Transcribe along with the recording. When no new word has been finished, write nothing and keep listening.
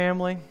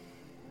Family.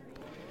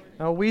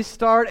 We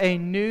start a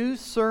new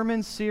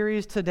sermon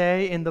series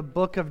today in the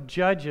book of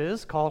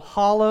Judges called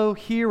Hollow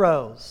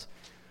Heroes.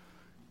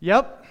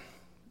 Yep,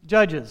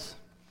 Judges.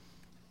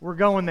 We're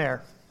going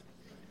there.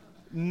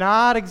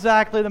 Not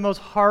exactly the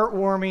most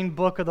heartwarming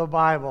book of the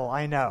Bible,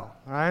 I know,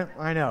 right?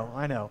 I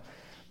know.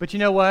 But you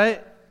know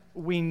what?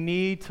 We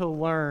need to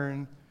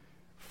learn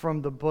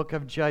from the book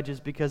of Judges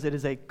because it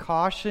is a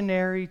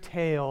cautionary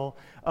tale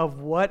of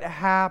what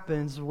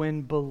happens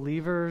when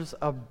believers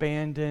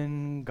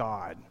abandon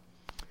God.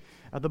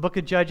 The book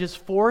of Judges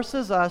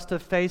forces us to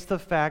face the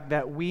fact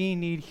that we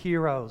need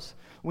heroes.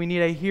 We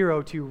need a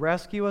hero to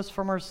rescue us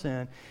from our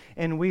sin,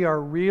 and we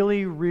are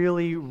really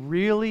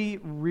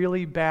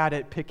bad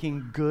at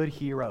picking good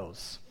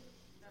heroes.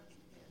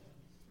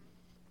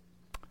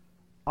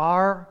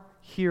 Our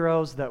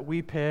heroes that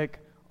we pick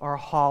are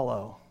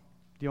hollow.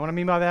 Do you know what I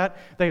mean by that?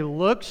 They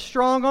look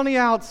strong on the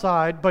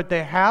outside, but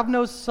they have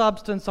no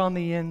substance on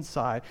the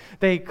inside.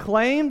 They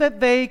claim that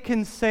they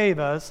can save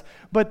us,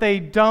 but they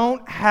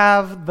don't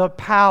have the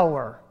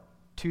power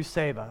to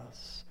save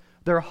us.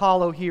 They're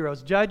hollow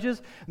heroes.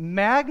 Judges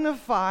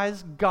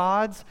magnifies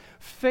God's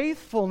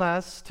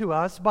faithfulness to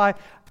us by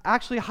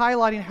actually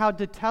highlighting how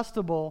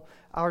detestable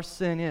our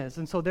sin is.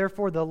 And so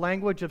therefore the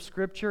language of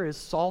Scripture is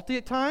salty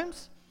at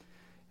times.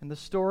 And the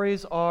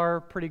stories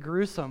are pretty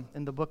gruesome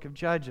in the book of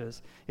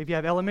Judges. If you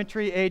have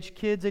elementary age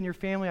kids in your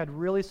family, I'd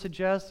really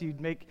suggest you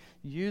make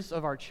use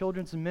of our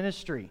children's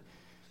ministry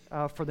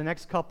for the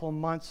next couple of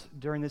months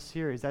during this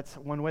series. That's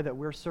one way that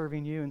we're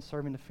serving you and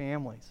serving the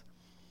families.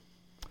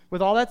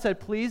 With all that said,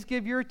 please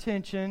give your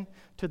attention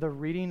to the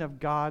reading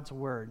of God's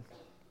Word.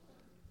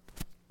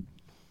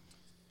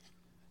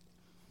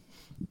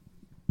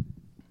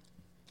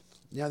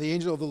 Now the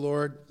angel of the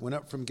Lord went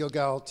up from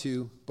Gilgal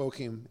to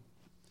Bochim,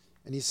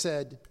 and he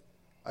said,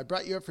 I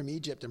brought you up from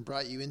Egypt and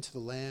brought you into the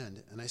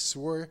land, and I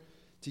swore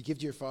to give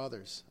to your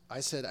fathers. I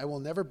said, I will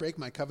never break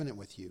my covenant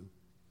with you,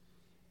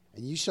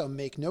 and you shall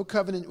make no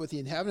covenant with the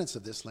inhabitants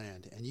of this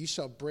land, and you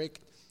shall break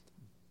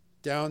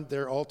down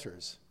their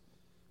altars.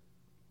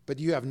 But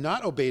you have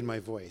not obeyed my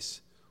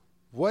voice.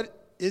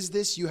 What is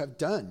this you have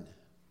done?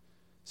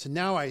 So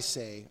now I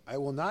say, I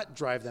will not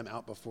drive them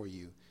out before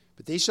you,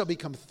 but they shall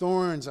become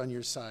thorns on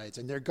your sides,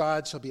 and their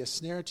God shall be a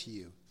snare to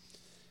you.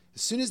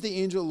 As soon as the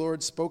angel of the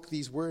Lord spoke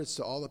these words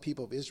to all the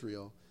people of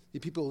Israel, the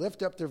people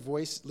lifted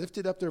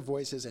up their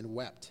voices and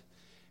wept.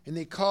 And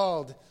they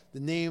called the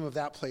name of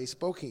that place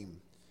Bochim,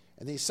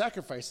 and they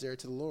sacrificed there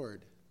to the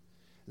Lord.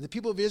 And the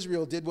people of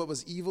Israel did what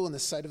was evil in the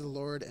sight of the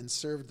Lord and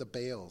served the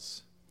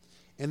Baals.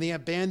 And they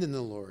abandoned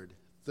the Lord,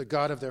 the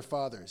God of their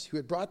fathers, who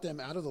had brought them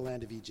out of the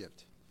land of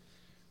Egypt.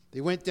 They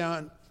went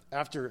down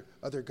after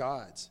other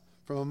gods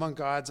from among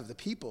gods of the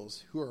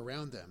peoples who were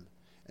around them,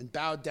 and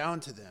bowed down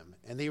to them,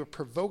 and they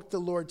provoked the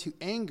Lord to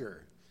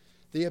anger.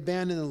 They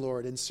abandoned the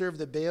Lord and served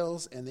the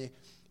Baals and the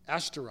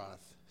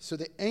Ashtaroth. So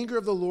the anger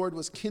of the Lord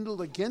was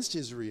kindled against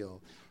Israel,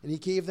 and he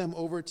gave them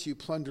over to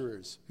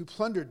plunderers, who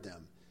plundered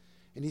them.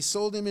 And he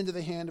sold them into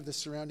the hand of the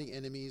surrounding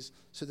enemies,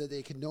 so that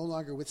they could no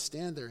longer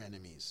withstand their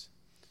enemies.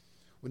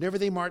 Whenever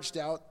they marched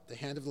out, the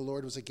hand of the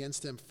Lord was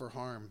against them for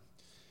harm,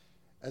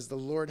 as the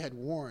Lord had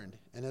warned,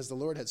 and as the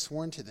Lord had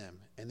sworn to them,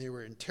 and they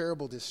were in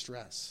terrible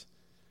distress.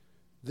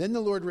 Then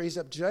the Lord raised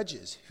up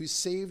judges who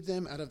saved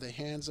them out of the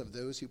hands of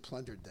those who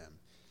plundered them.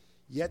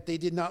 Yet they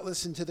did not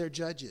listen to their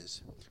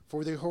judges,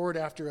 for they whored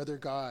after other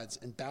gods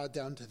and bowed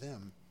down to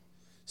them.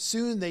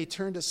 Soon they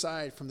turned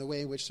aside from the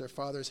way in which their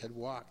fathers had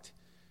walked,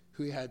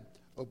 who had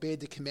obeyed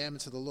the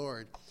commandments of the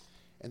Lord,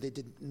 and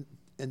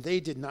they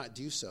did not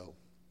do so.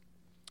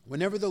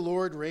 Whenever the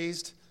Lord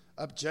raised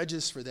up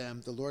judges for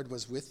them, the Lord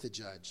was with the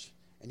judge,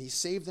 and he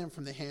saved them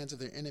from the hands of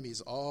their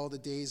enemies all the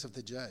days of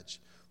the judge.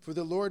 For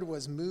the Lord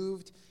was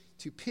moved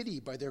to pity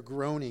by their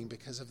groaning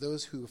because of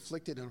those who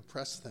afflicted and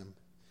oppressed them.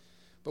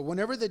 But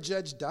whenever the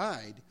judge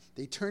died,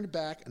 they turned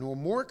back and were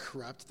more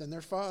corrupt than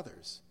their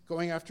fathers,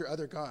 going after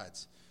other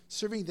gods,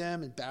 serving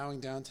them and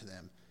bowing down to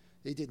them.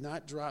 They did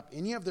not drop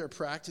any of their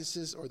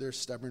practices or their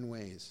stubborn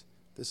ways.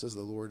 This is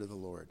the word of the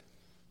Lord.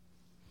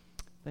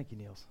 Thank you,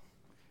 Niels.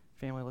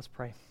 Family, let's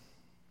pray.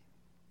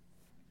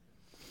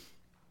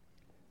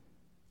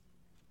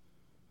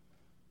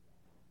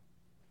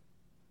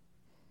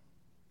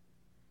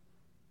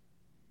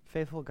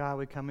 Faithful God,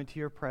 we come into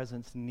your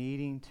presence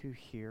needing to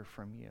hear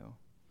from you.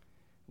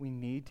 We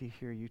need to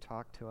hear you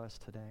talk to us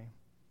today.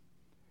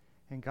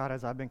 And God,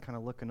 as I've been kind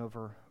of looking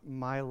over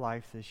my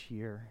life this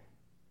year,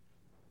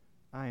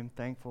 I am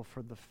thankful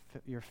for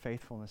your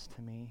faithfulness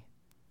to me.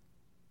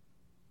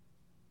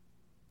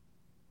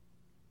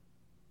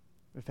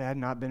 If it had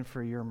not been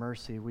for your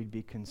mercy, we'd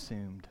be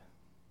consumed.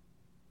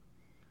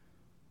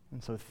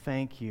 And so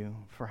thank you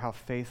for how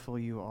faithful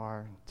you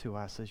are to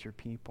us as your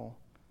people.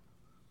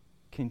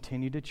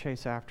 Continue to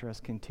chase after us,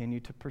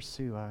 continue to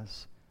pursue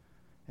us,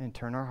 and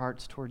turn our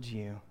hearts towards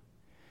you.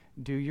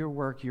 Do your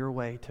work your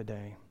way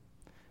today.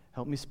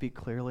 Help me speak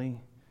clearly,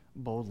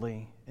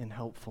 boldly, and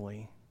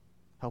helpfully.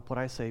 Help what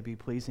I say be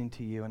pleasing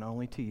to you and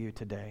only to you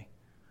today.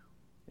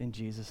 In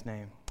Jesus'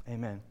 name,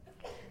 amen.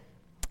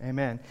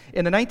 Amen.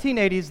 In the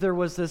 1980s, there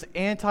was this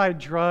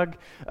anti-drug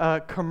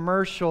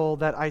commercial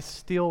that I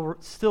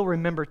still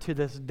remember to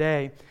this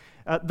day.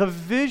 The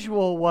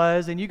visual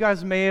was, and you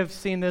guys may have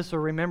seen this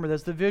or remember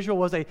this, the visual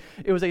was it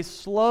was a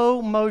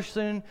slow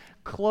motion,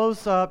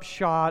 close-up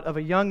shot of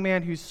a young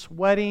man who's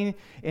sweating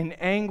in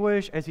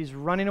anguish as he's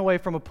running away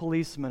from a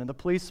policeman. And the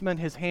policeman,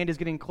 his hand is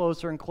getting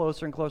closer and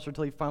closer and closer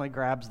until he finally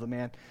grabs the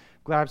man,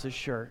 grabs his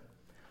shirt.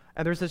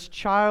 And there's this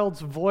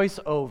child's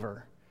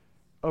voiceover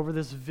over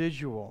this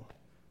visual.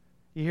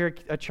 You hear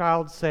a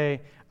child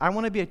say, "I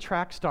want to be a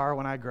track star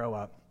when I grow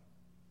up.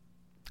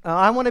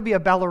 I want to be a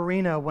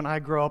ballerina when I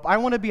grow up. I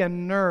want to be a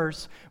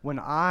nurse when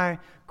I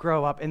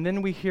grow up." And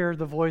then we hear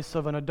the voice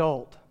of an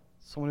adult,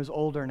 someone who's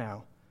older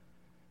now.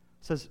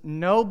 It says,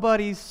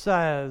 "Nobody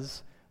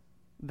says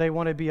they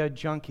want to be a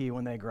junkie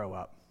when they grow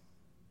up."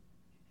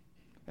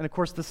 And of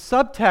course, the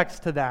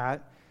subtext to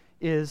that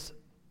is,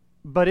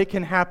 but it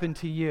can happen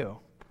to you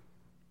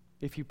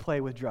if you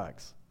play with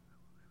drugs.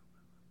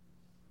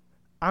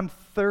 I'm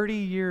 30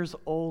 years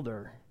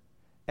older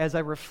as I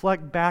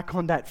reflect back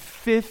on that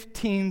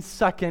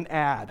 15-second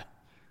ad.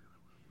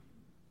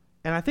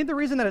 And I think the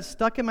reason that it's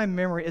stuck in my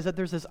memory is that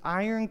there's this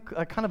kind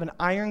of an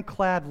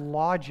ironclad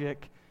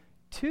logic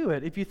to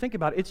it. If you think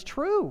about it, it's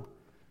true.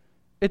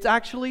 It's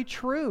actually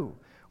true.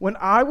 When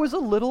I was a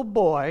little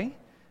boy,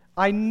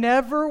 I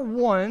never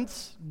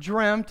once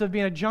dreamt of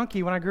being a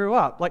junkie when I grew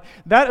up. Like,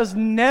 that was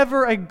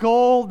never a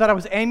goal that I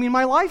was aiming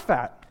my life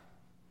at.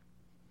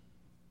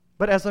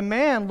 But as a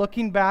man,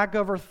 looking back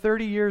over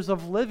 30 years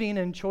of living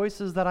and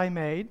choices that I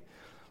made,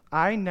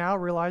 I now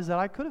realize that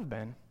I could have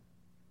been.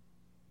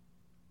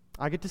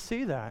 I get to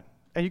see that.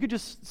 And you could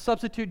just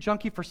substitute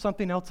junkie for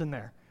something else in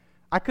there.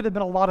 I could have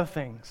been a lot of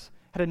things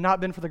had it not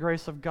been for the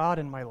grace of God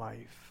in my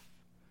life.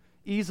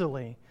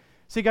 Easily.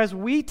 See, guys,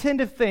 we tend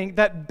to think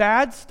that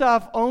bad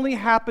stuff only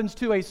happens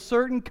to a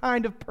certain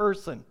kind of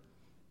person.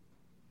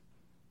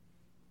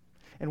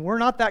 And we're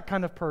not that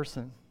kind of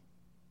person.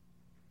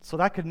 So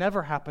that could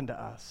never happen to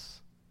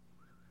us.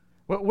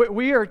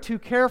 We are too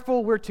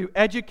careful, we're too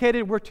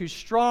educated, we're too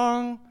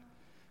strong,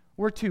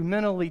 we're too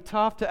mentally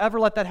tough to ever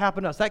let that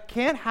happen to us. That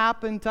can't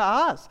happen to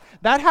us.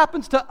 That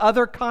happens to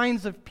other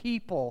kinds of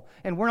people,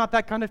 and we're not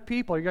that kind of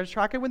people. You guys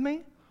tracking with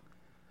me?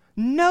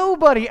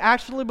 Nobody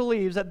actually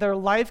believes that their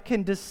life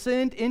can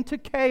descend into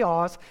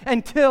chaos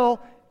until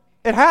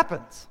it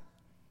happens.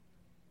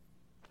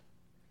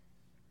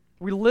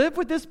 We live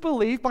with this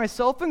belief,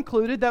 myself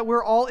included, that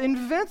we're all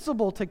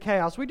invincible to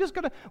chaos. We're just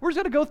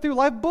gonna go through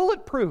life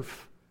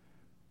bulletproof.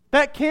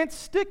 That can't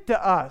stick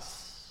to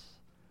us.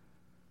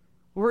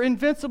 We're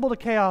invincible to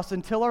chaos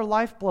until our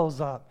life blows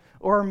up,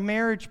 or our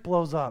marriage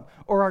blows up,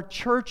 or our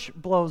church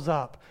blows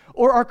up,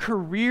 or our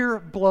career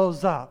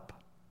blows up.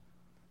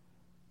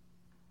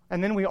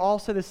 And then we all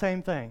say the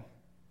same thing.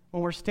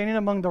 When we're standing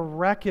among the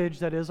wreckage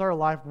that is our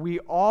life, we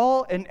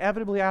all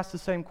inevitably ask the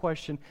same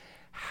question: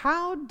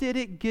 how did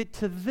it get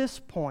to this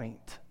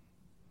point?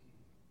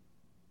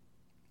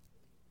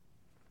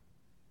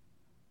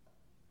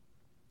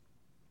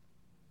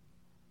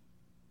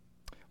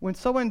 When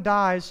someone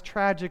dies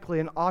tragically,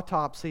 an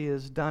autopsy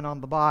is done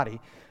on the body.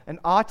 An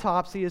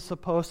autopsy is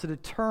supposed to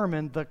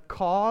determine the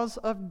cause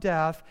of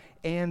death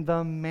and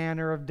the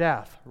manner of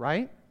death,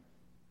 right?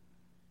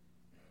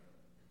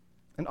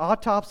 An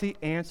autopsy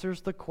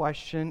answers the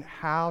question,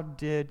 how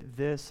did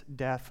this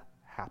death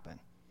happen?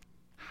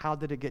 How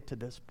did it get to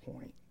this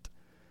point?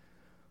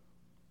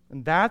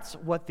 And that's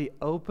what the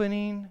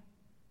opening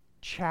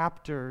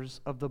chapters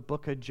of the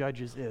book of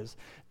Judges is.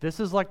 This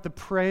is like the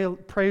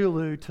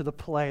prelude to the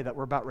play that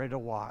we're about ready to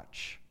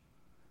watch.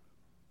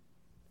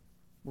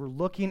 We're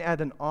looking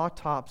at an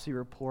autopsy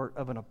report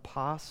of an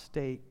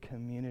apostate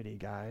community,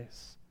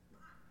 guys.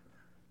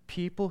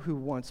 People who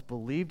once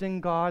believed in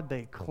God,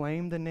 they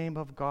claimed the name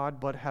of God,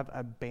 but have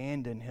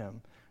abandoned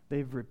Him.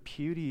 They've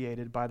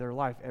repudiated by their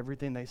life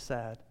everything they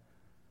said.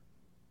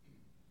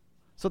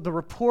 So the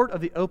report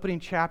of the opening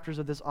chapters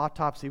of this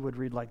autopsy would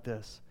read like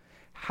this: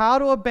 how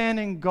to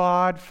abandon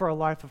God for a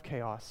life of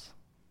chaos.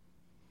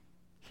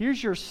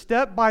 Here's your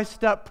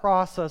step-by-step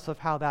process of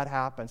how that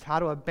happens. How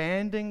to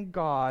abandon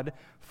God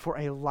for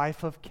a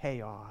life of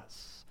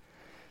chaos.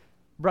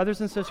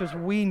 Brothers and sisters,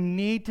 we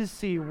need to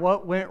see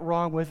what went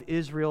wrong with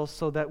Israel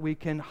so that we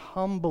can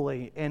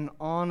humbly and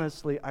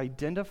honestly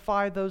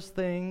identify those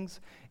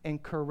things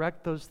and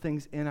correct those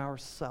things in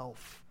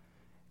ourselves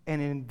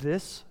and in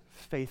this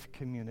faith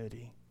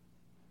community.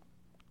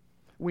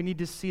 We need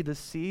to see the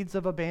seeds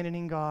of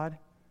abandoning God,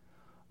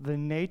 the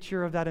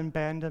nature of that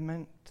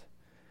abandonment,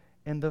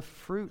 and the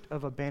fruit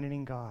of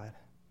abandoning God.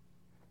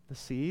 The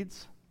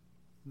seeds,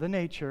 the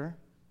nature,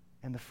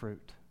 and the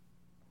fruit.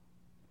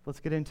 Let's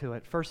get into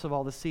it. First of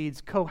all, the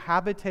seeds.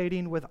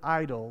 Cohabitating with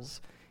idols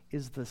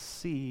is the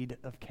seed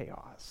of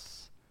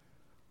chaos.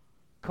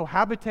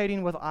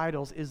 Cohabitating with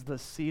idols is the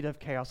seed of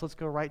chaos. Let's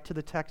go right to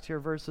the text here,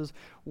 verses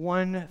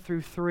 1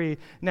 through 3.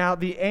 Now,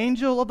 the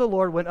angel of the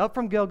Lord went up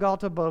from Gilgal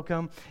to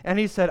Bochum, and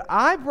he said,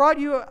 I brought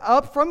you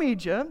up from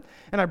Egypt,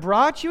 and I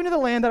brought you into the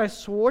land that I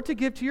swore to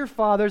give to your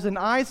fathers, and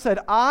I said,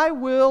 I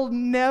will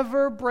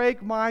never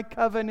break my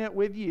covenant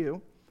with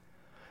you,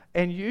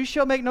 and you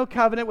shall make no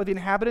covenant with the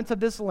inhabitants of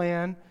this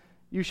land.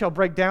 You shall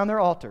break down their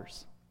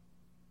altars.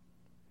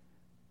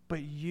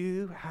 But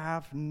you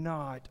have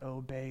not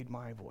obeyed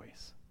my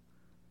voice.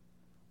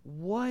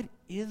 What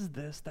is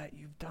this that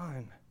you've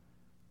done?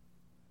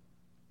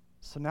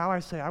 So now I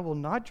say, I will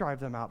not drive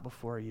them out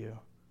before you,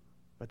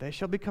 but they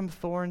shall become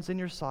thorns in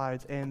your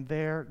sides, and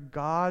their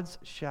gods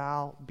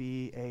shall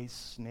be a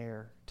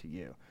snare to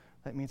you.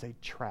 That means a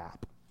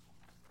trap.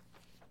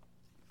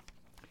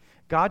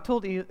 God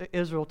told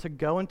Israel to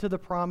go into the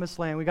promised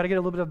land. We got to get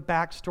a little bit of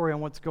backstory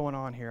on what's going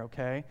on here,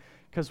 okay?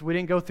 Because we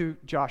didn't go through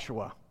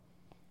Joshua.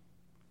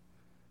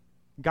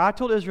 God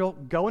told Israel,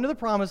 go into the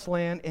promised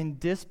land and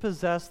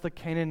dispossess the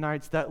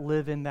Canaanites that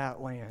live in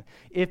that land.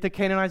 If the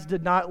Canaanites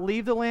did not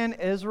leave the land,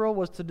 Israel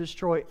was to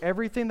destroy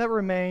everything that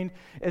remained,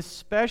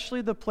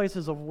 especially the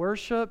places of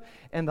worship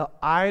and the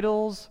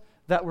idols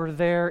that were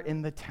there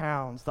in the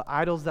towns, the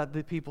idols that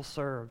the people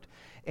served.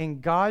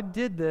 And God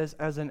did this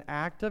as an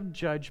act of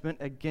judgment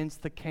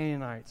against the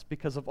Canaanites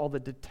because of all the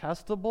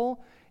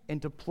detestable and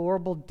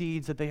deplorable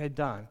deeds that they had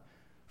done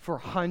for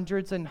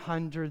hundreds and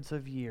hundreds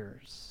of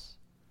years.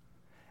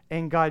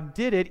 And God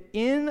did it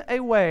in a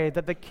way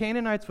that the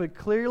Canaanites would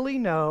clearly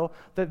know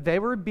that they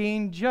were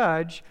being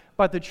judged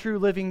by the true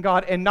living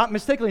God and not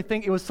mistakenly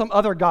think it was some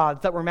other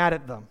gods that were mad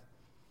at them.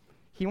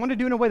 He wanted to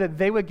do it in a way that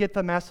they would get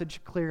the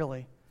message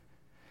clearly.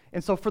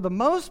 And so for the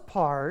most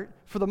part,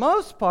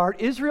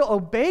 Israel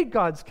obeyed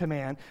God's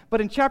command. But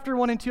in chapter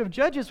 1 and 2 of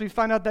Judges, we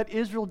find out that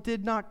Israel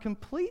did not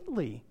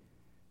completely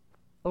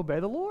obey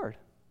the Lord.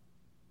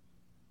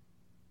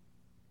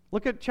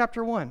 Look at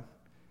chapter 1.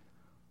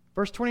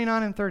 Verse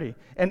 29 and 30.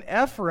 And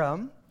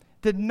Ephraim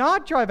did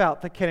not drive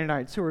out the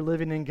Canaanites who were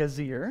living in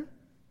Gezer.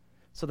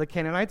 So the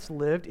Canaanites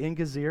lived in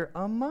Gezer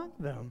among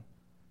them.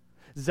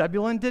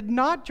 Zebulun did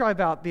not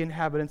drive out the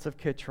inhabitants of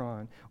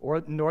Kitron,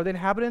 nor the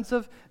inhabitants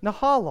of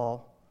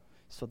Nahalal.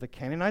 So the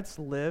Canaanites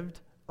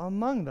lived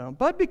among them,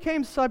 but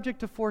became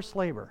subject to forced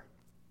labor.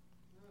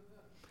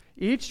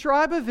 Each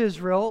tribe of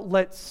Israel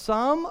let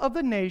some of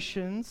the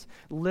nations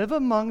live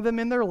among them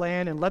in their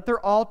land and let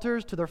their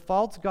altars to their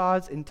false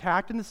gods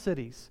intact in the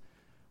cities.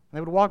 And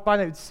they would walk by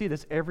and they would see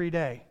this every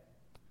day.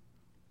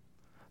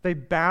 They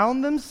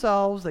bound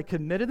themselves, they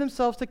committed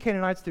themselves to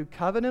Canaanites through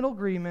covenantal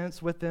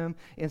agreements with them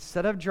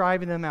instead of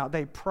driving them out.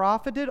 They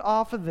profited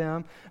off of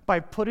them by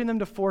putting them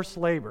to forced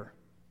labor.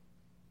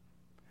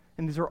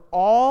 And these are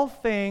all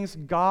things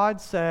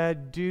God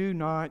said, do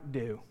not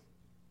do.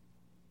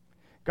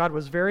 God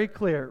was very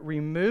clear.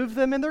 Remove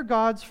them and their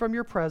gods from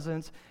your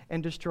presence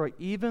and destroy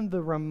even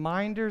the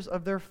reminders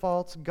of their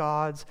false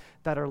gods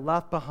that are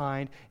left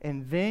behind,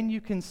 and then you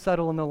can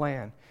settle in the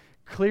land.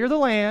 Clear the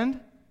land,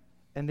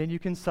 and then you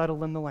can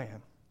settle in the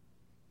land.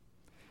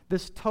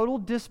 This total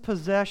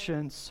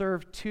dispossession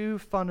served two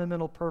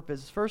fundamental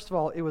purposes. First of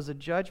all, it was a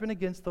judgment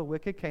against the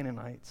wicked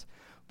Canaanites.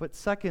 But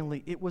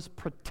secondly, it was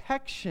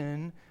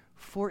protection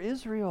for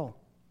Israel.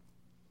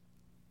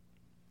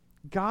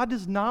 God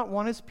does not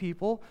want his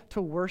people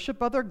to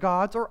worship other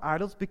gods or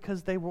idols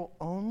because they will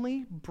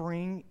only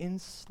bring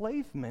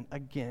enslavement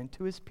again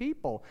to his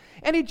people.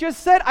 And he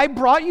just said, I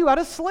brought you out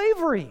of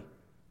slavery.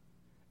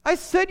 I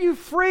set you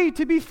free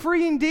to be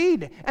free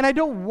indeed. And I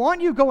don't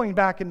want you going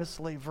back into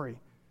slavery.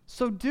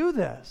 So do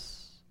this.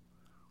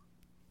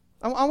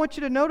 I want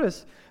you to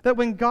notice that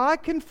when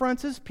God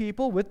confronts his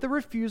people with the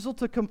refusal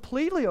to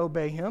completely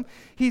obey him,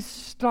 he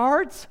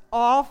starts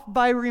off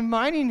by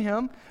reminding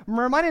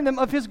them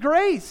of his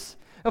grace,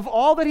 of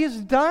all that he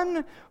has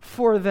done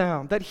for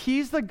them, that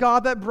he's the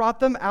God that brought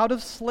them out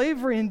of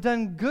slavery and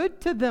done good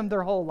to them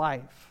their whole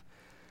life.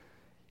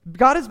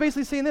 God is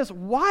basically saying this: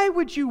 why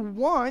would you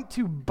want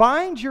to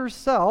bind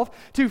yourself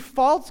to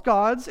false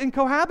gods and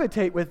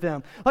cohabitate with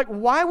them? Like,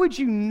 why would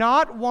you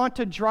not want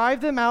to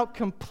drive them out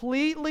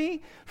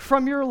completely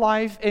from your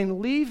life and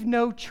leave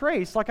no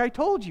trace like I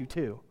told you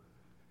to?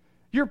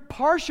 Your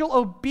partial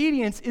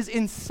obedience is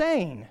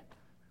insane.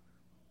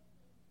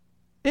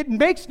 It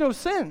makes no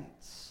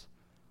sense.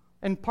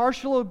 And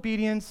partial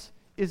obedience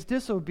is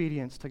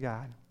disobedience to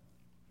God.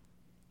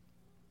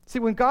 See,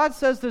 when God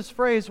says this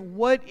phrase,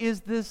 what is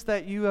this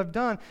that you have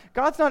done?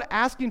 God's not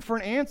asking for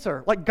an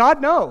answer. Like,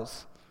 God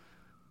knows.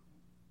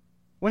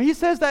 When he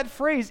says that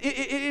phrase,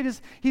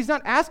 he's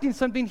not asking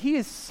something, he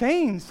is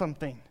saying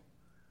something.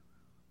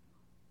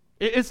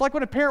 It's like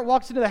when a parent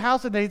walks into the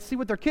house and they see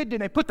what their kid did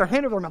and they put their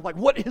hand over their mouth, like,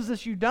 what is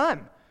this you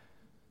done?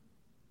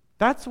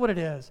 That's what it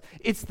is.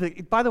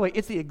 By the way,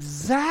 it's the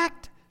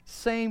exact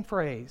same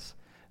phrase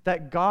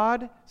that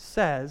God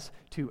says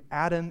to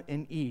Adam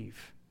and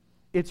Eve.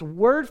 It's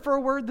word for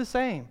word the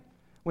same.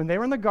 When they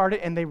were in the garden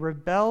and they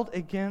rebelled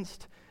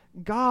against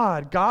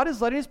God, God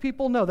is letting his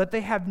people know that they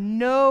have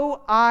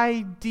no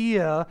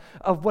idea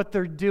of what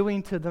they're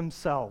doing to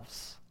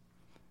themselves.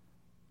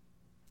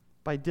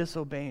 by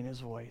disobeying his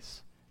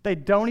voice. They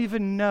don't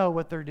even know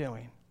what they're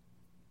doing.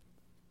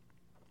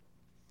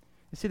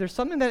 You see, there's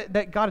something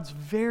that God is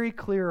very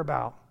clear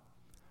about.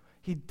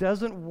 He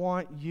doesn't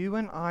want you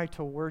and I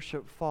to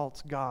worship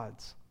false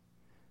gods.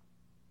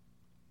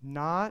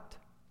 Not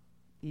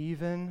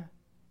even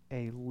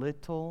a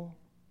little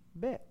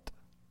bit.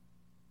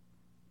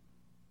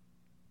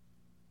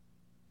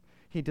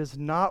 He does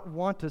not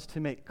want us to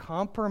make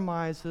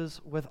compromises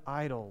with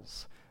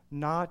idols,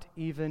 not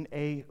even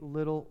a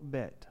little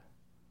bit.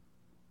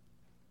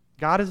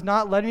 God is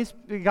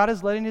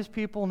letting his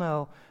people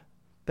know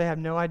they have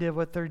no idea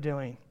what they're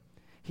doing.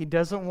 He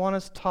doesn't want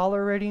us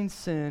tolerating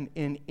sin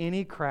in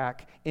any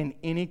crack, in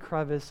any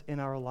crevice in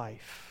our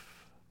life.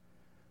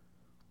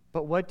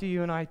 But what do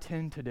you and I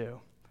tend to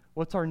do?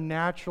 What's our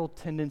natural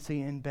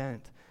tendency and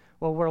bent?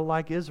 Well, we're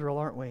like Israel,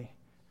 aren't we?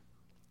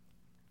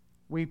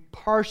 We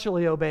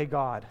partially obey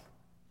God.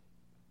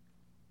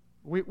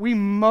 We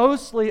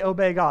mostly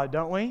obey God,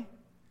 don't we?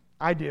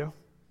 I do.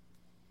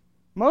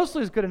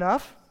 Mostly is good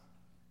enough.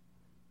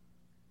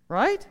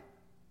 Right?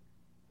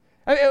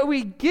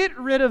 We get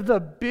rid of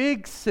the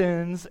big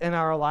sins in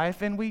our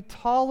life and we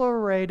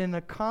tolerate and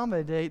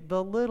accommodate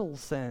the little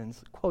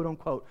sins, quote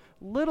unquote,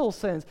 little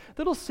sins,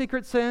 little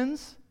secret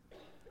sins,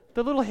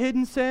 the little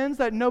hidden sins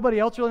that nobody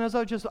else really knows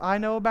about, just I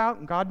know about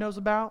and God knows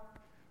about.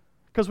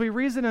 Because we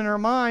reason in our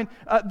mind,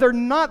 they're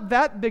not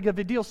that big of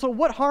a deal. So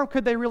what harm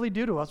could they really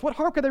do to us? What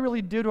harm could they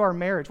really do to our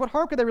marriage? What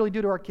harm could they really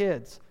do to our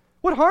kids?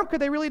 What harm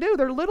could they really do?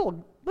 They're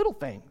little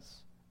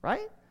things,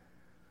 right?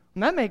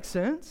 And that makes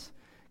sense.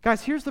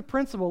 Guys, here's the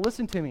principle.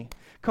 Listen to me.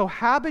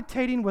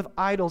 Cohabitating with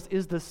idols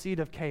is the seed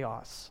of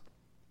chaos.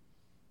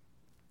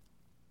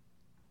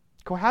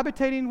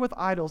 Cohabitating with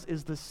idols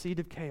is the seed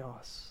of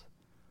chaos.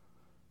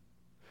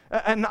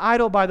 An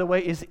idol, by the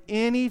way, is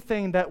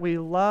anything that we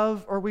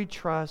love or we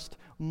trust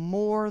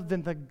more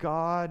than the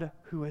God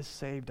who has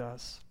saved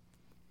us.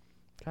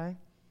 Okay?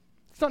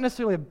 It's not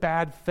necessarily a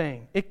bad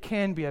thing. It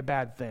can be a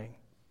bad thing,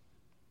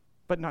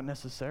 but not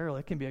necessarily.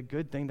 It can be a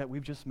good thing that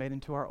we've just made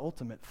into our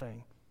ultimate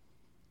thing.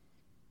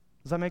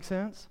 Does that make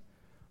sense?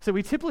 So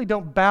we typically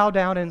don't bow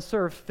down and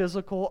serve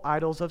physical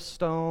idols of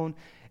stone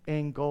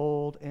and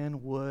gold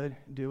and wood,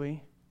 do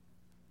we?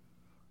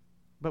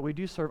 But we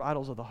do serve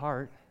idols of the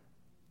heart.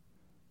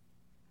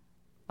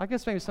 I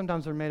guess maybe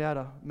sometimes they're made out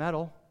of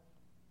metal,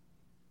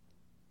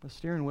 the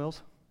steering wheels.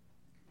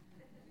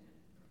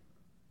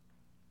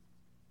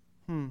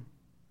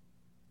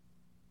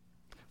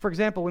 For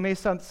example, we may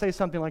say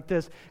something like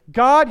this: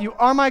 God, you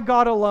are my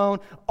God alone.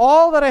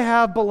 All that I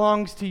have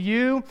belongs to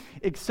you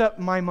except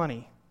my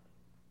money.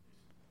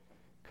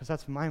 Because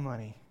that's my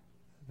money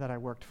that I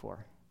worked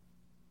for.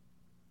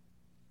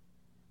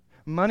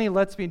 Money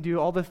lets me do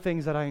all the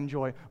things that I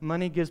enjoy.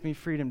 Money gives me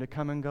freedom to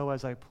come and go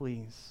as I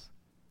please.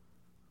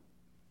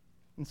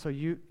 And so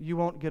you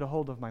won't get a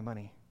hold of my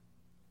money.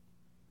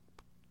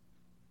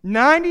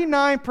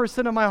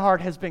 99% of my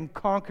heart has been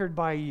conquered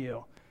by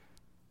you.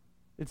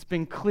 It's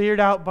been cleared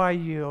out by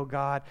you, oh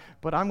God,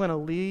 but I'm going to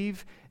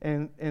leave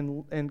and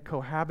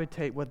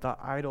cohabitate with the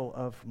idol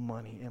of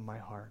money in my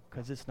heart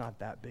because it's not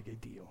that big a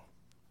deal.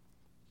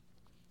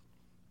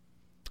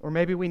 Or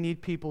maybe we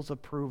need people's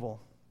approval.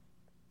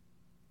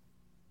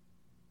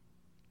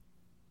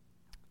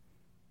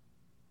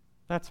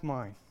 That's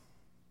mine.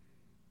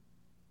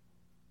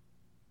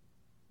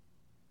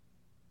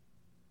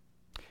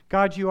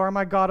 God, you are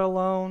my God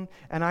alone,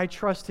 and I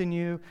trust in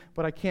you,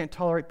 but I can't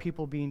tolerate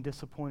people being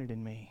disappointed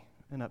in me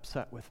and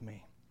upset with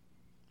me.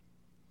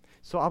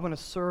 So I'm going to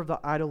serve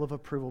the idol of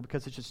approval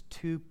because it's just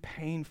too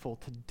painful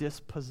to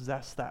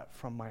dispossess that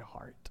from my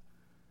heart.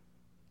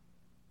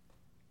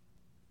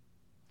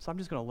 So I'm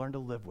just going to learn to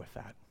live with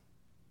that.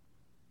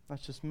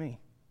 That's just me.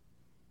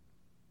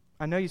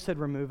 I know you said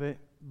remove it,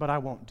 but I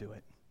won't do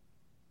it.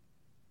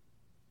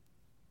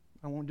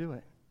 I won't do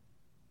it.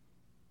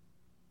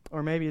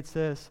 Or maybe it's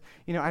this: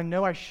 I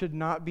know I should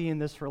not be in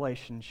this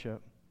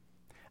relationship.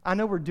 I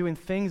know we're doing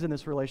things in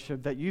this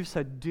relationship that you've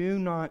said do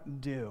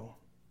not do.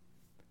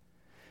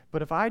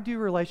 But if I do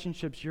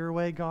relationships your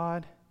way,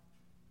 God,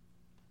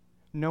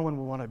 no one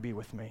will want to be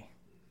with me.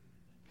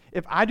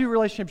 If I do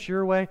relationships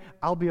your way,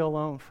 I'll be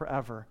alone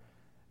forever.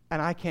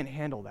 And I can't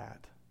handle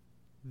that.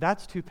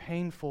 That's too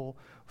painful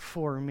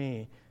for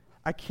me.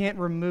 I can't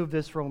remove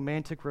this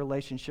romantic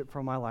relationship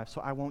from my life,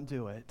 so I won't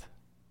do it.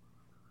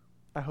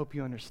 I hope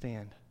you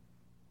understand.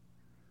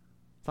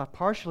 So I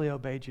partially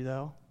obeyed you,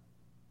 though.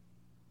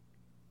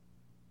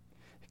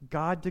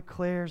 God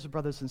declares,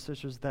 brothers and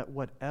sisters, that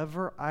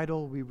whatever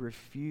idol we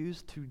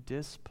refuse to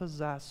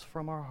dispossess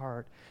from our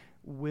heart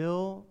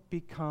will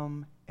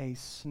become a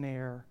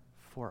snare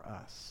for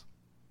us.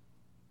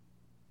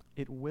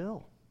 It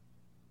will.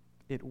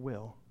 It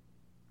will.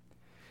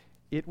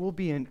 It will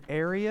be an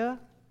area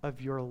of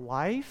your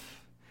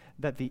life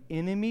that the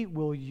enemy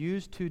will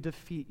use to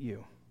defeat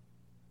you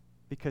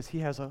because he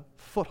has a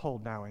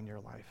foothold now in your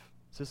life.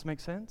 Does this make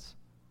sense?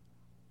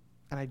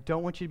 And I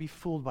don't want you to be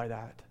fooled by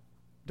that.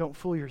 Don't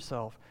fool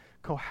yourself.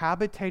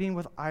 Cohabitating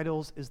with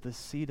idols is the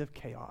seed of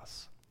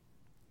chaos.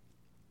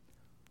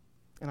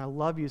 And I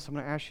love you, so I'm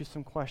going to ask you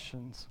some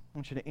questions. I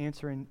want you to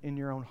answer in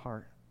your own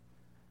heart.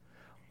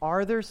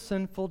 Are there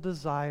sinful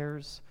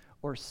desires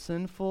or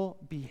sinful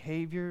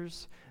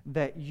behaviors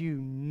that you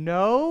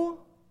know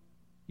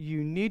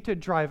you need to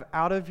drive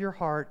out of your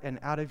heart and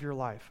out of your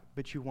life,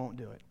 but you won't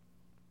do it?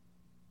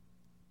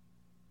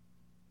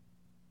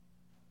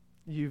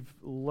 You've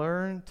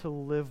learned to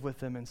live with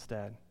them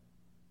instead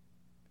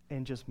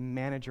and just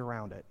manage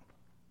around it.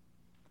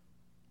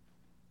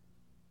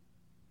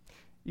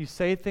 You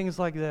say things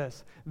like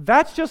this: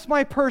 that's just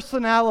my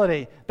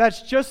personality.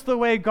 That's just the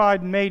way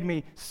God made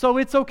me, so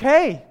it's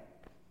okay.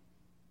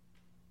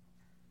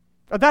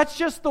 That's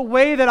just the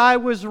way that I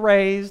was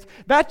raised.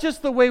 That's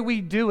just the way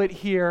we do it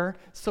here,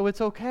 so it's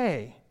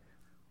okay.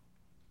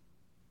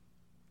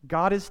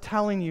 God is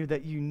telling you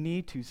that you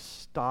need to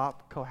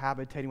stop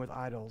cohabitating with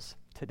idols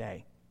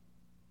today.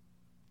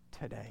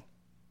 Today.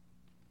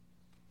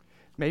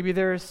 Maybe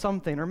there is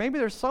something, or maybe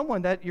there's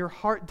someone that your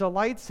heart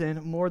delights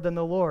in more than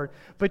the Lord,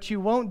 but you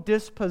won't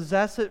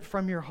dispossess it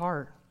from your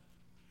heart.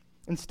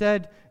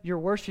 Instead, you're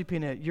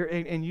worshiping it,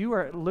 and you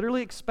are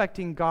literally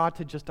expecting God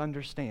to just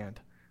understand.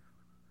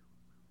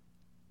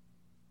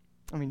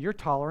 I mean, you're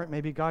tolerant.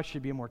 Maybe God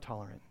should be more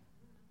tolerant.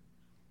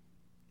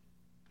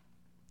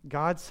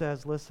 God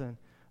says, listen,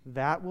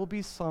 that will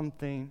be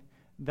something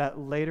that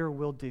later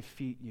will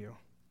defeat you,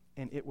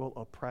 and it will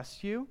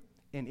oppress you,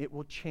 and it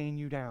will chain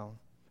you down.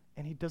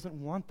 And He doesn't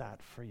want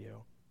that for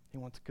you. He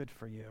wants good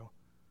for you.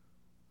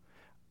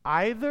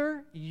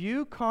 Either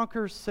you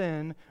conquer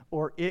sin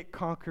or it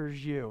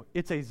conquers you.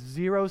 It's a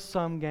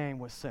zero-sum game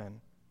with sin.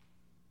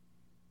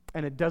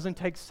 And it doesn't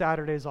take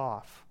Saturdays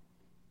off.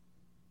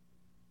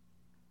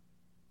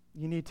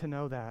 You need to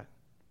know that.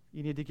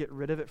 You need to get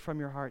rid of it from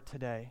your heart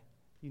today.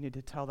 You need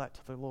to tell that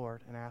to the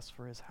Lord and ask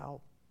for His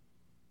help.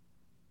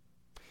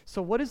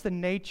 So what is the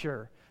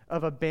nature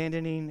of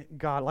abandoning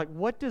God? Like,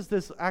 what does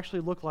this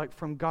actually look like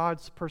from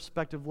God's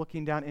perspective,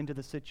 looking down into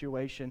the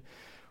situation?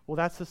 Well,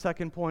 that's the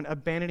second point.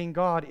 Abandoning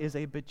God is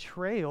a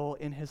betrayal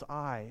in His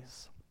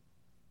eyes.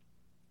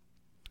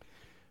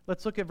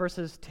 Let's look at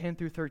verses 10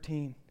 through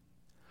 13.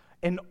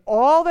 And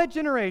all that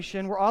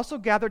generation were also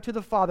gathered to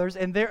the fathers,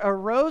 and there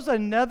arose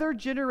another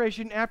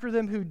generation after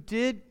them who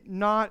did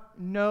not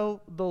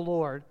know the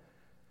Lord,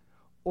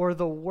 or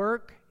the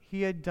work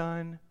He had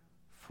done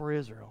for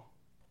Israel.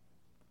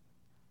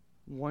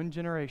 One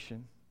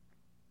generation.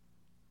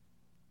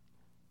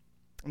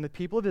 And the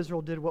people of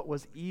Israel did what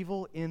was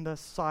evil in the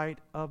sight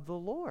of the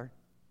Lord.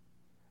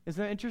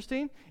 Isn't that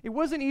interesting? It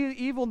wasn't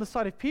evil in the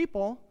sight of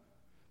people,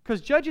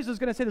 because Judges is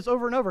going to say this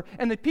over and over.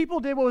 And the people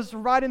did what was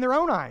right in their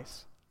own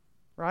eyes.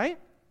 Right?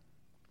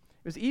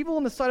 It was evil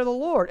in the sight of the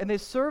Lord, and they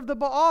served the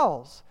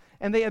Baals.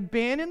 And they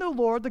abandoned the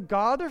Lord, the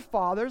God of their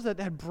fathers, that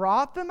had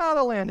brought them out of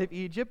the land of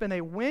Egypt, and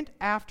they went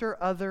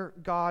after other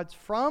gods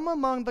from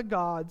among the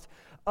gods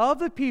of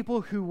the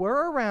people who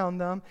were around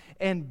them,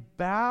 and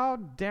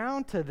bowed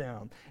down to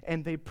them.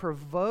 And they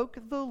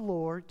provoked the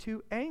Lord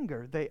to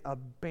anger. They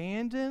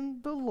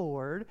abandoned the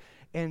Lord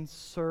and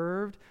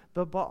served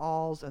the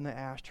Baals and the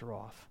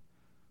Ashtaroth.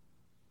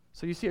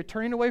 So you see, a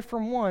turning away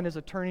from one is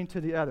a turning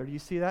to the other. Do you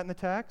see that in the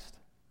text?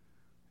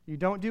 You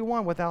don't do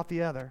one without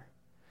the other.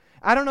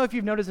 I don't know if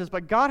you've noticed this,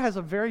 but God has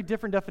a very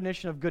different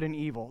definition of good and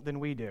evil than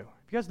we do. Have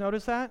you guys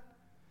noticed that?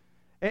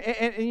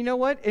 And you know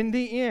what? In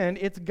the end,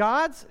 it's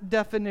God's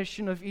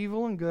definition of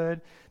evil and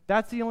good.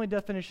 That's the only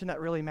definition that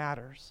really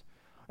matters.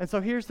 And so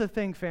here's the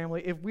thing,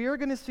 family. If we are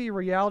going to see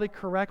reality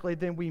correctly,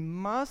 then we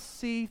must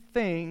see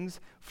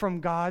things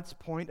from God's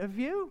point of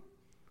view.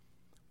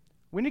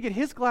 We need to get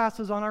His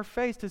glasses on our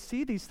face to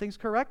see these things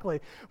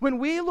correctly. When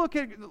we look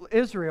at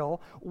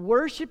Israel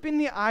worshiping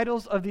the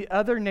idols of the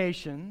other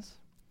nations,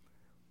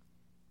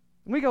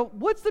 we go,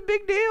 what's the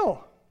big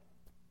deal?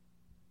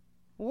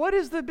 What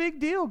is the big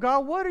deal,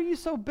 God? What are you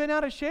so bent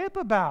out of shape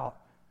about?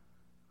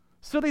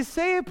 So they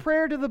say a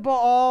prayer to the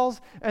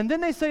Baals, and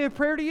then they say a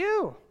prayer to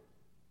you.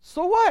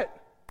 So what?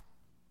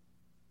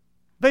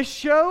 They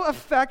show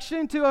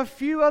affection to a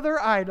few other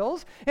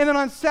idols, and then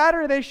on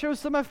Saturday they show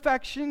some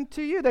affection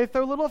to you. They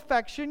throw a little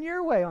affection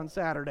your way on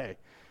Saturday.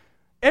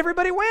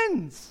 Everybody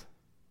wins.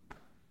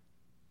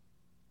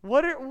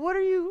 What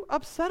are you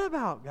upset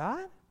about,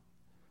 God?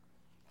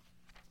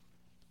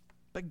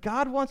 But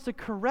God wants to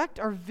correct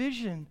our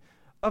vision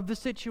of the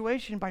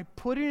situation by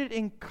putting it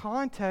in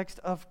context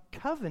of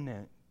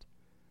covenant.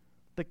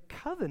 The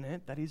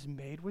covenant that He's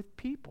made with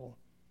people.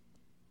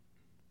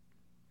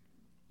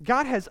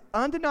 God has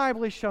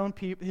undeniably shown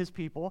His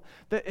people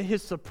that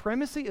His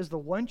supremacy is the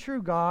one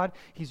true God.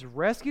 He's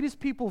rescued His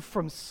people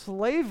from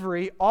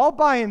slavery all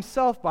by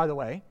Himself, by the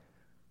way.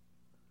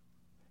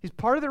 He's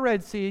part of the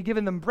Red Sea,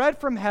 given them bread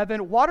from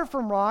heaven, water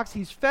from rocks.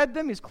 He's fed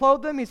them, He's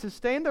clothed them, He's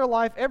sustained their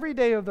life every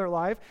day of their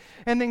life.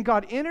 And then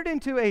God entered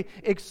into an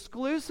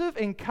exclusive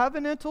and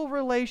covenantal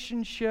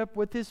relationship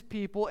with His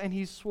people, and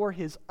He swore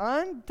His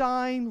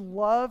undying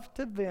love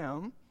to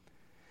them,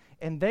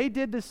 and they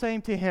did the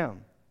same to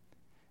Him.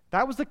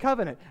 That was the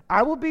covenant.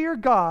 I will be your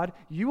God,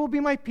 you will be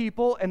my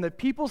people, and the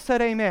people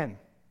said amen.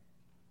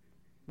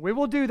 We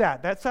will do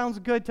that. That sounds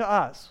good to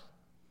us.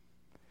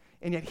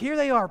 And yet here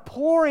they are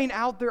pouring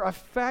out their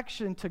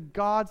affection to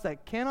gods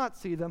that cannot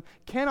see them,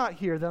 cannot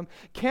hear them,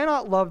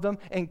 cannot love them,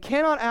 and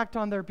cannot act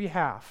on their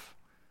behalf.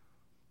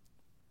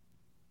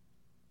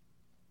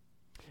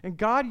 And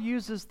God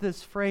uses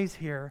this phrase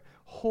here,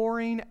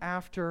 whoring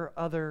after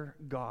other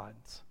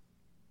gods.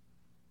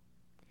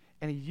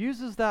 And he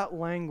uses that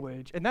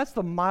language, and that's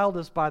the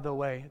mildest, by the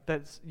way,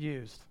 that's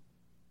used.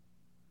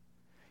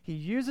 He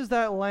uses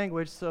that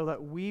language so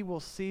that we will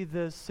see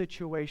this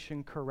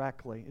situation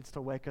correctly. It's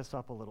to wake us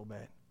up a little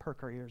bit,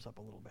 perk our ears up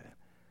a little bit.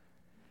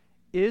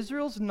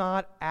 Israel's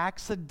not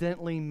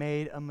accidentally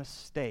made a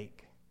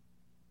mistake.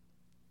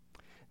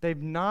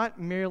 They've not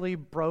merely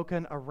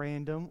broken a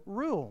random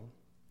rule.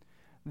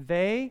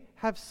 They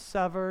have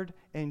severed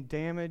and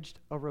damaged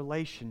a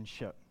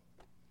relationship.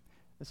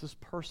 This is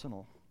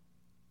personal,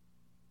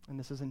 and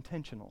this is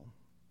intentional.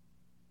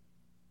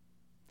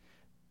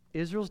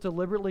 Israel's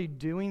deliberately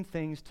doing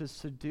things to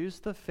seduce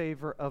the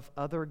favor of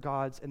other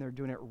gods, and they're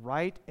doing it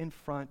right in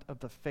front of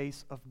the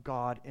face of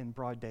God in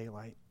broad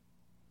daylight.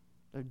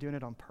 They're doing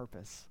it on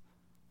purpose,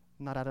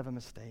 not out of a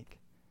mistake.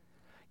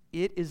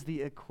 It is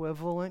the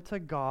equivalent to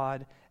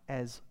God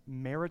as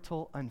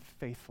marital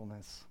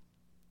unfaithfulness.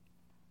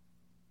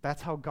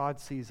 That's how God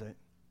sees it.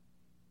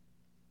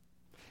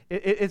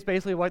 It's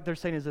basically what they're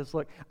saying is this: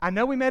 look, I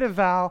know we made a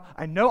vow.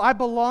 I know I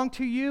belong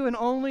to you and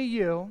only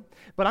you,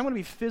 but I'm going to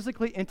be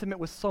physically intimate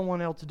with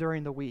someone else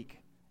during the week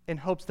in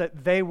hopes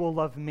that they will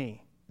love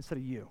me instead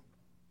of you.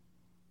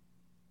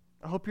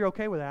 I hope you're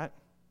okay with that.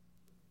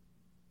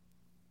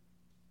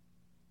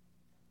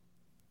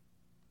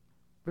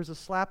 There's a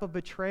slap of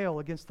betrayal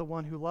against the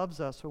one who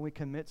loves us when we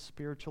commit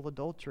spiritual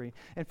adultery.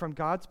 And from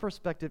God's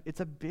perspective,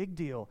 it's a big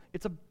deal.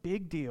 It's a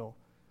big deal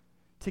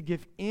to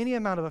give any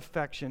amount of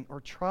affection or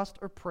trust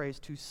or praise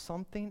to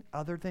something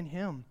other than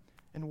Him.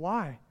 And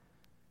why?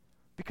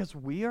 Because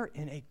we are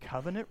in a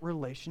covenant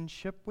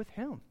relationship with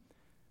Him.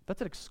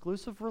 That's an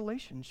exclusive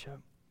relationship.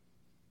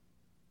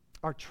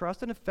 Our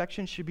trust and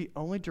affection should be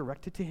only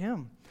directed to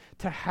Him.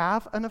 To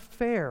have an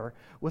affair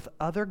with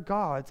other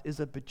gods is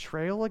a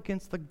betrayal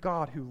against the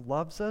God who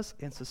loves us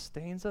and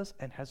sustains us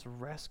and has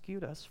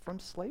rescued us from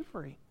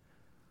slavery.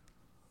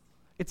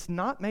 It's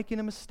not making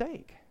a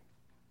mistake.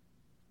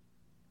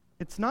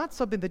 It's not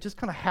something that just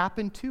kind of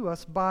happened to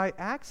us by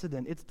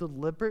accident. It's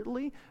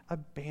deliberately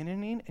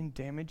abandoning and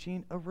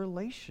damaging a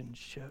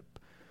relationship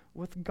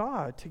with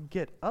God to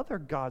get other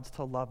gods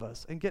to love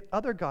us and get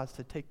other gods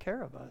to take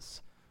care of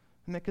us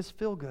and make us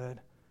feel good.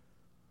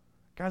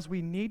 Guys,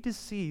 we need to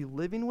see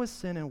living with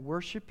sin and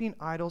worshiping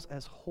idols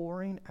as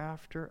whoring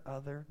after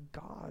other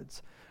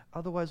gods.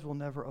 Otherwise, we'll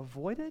never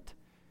avoid it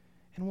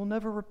and we'll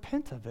never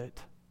repent of it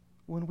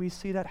when we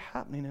see that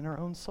happening in our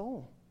own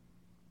soul.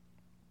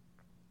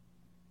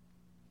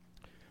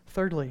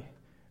 Thirdly,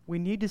 we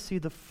need to see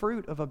the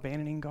fruit of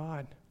abandoning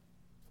God.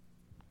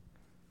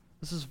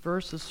 This is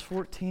verses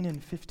 14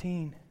 and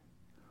 15.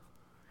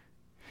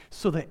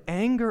 So the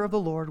anger of the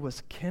Lord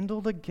was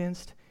kindled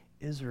against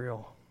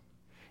Israel,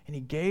 and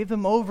He gave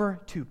them over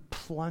to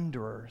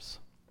plunderers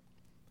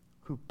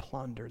who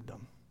plundered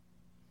them.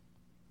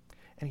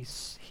 And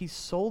he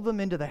sold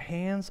them into the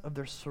hands of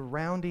their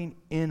surrounding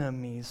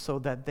enemies so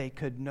that they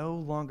could no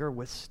longer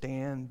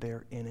withstand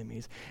their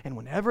enemies. And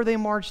whenever they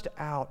marched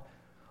out,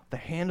 the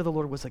hand of the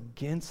Lord was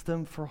against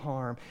them for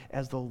harm,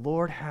 as the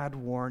Lord had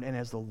warned and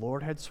as the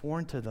Lord had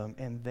sworn to them,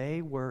 and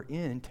they were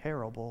in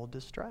terrible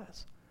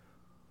distress.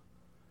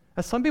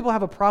 Now, some people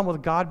have a problem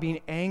with God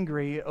being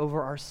angry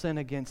over our sin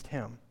against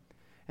Him.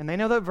 And they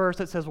know that verse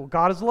that says, well,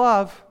 God is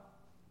love.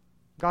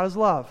 God is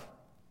love.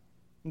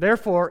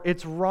 Therefore,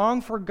 it's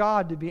wrong for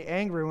God to be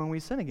angry when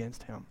we sin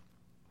against Him.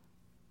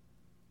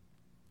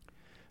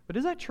 But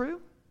is that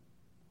true?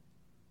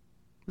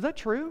 Is that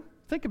true?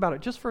 Think about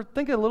it.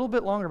 Think a little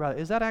bit longer about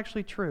it. Is that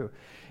actually true?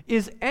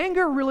 Is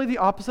anger really the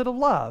opposite of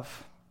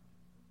love?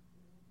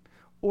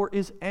 Or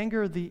is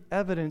anger the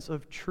evidence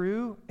of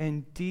true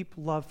and deep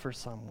love for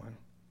someone?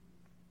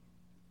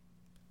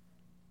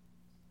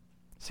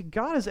 See,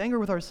 God is angry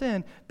with our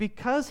sin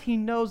because He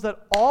knows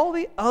that all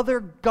the other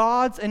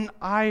gods and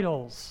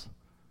idols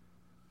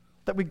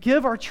that we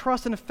give our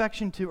trust and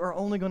affection to are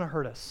only going to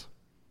hurt us.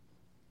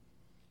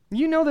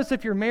 You know this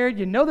if you're married.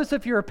 You know this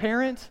if you're a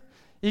parent.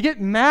 You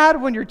get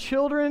mad when your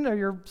children or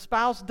your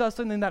spouse does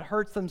something that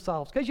hurts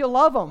themselves because you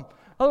love them.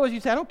 Otherwise, you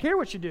say, I don't care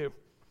what you do.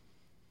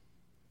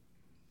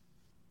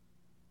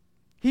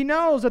 He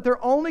knows that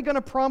they're only going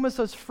to promise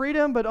us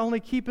freedom, but only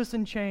keep us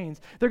in chains.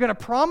 They're going to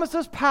promise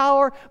us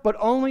power, but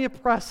only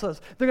oppress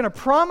us. They're going to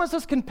promise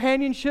us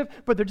companionship,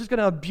 but they're just going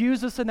to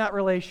abuse us in that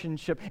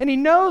relationship. And He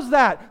knows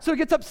that, so He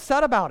gets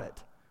upset about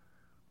it.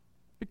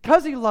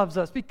 Because He loves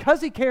us,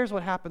 because He cares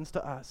what happens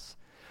to us.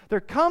 There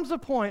comes a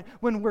point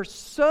when we're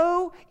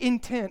so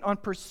intent on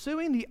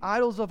pursuing the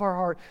idols of our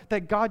heart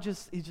that God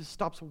just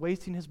stops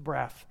wasting His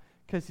breath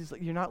because He's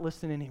like, you're not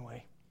listening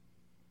anyway.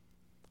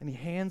 And He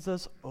hands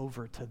us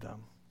over to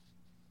them.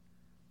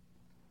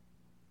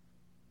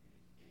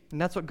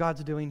 And that's what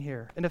God's doing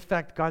here. In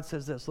effect, God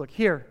says this, look,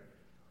 here,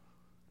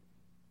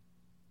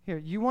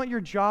 you want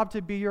your job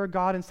to be your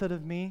God instead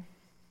of me?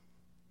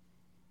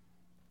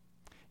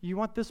 You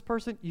want this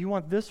person? You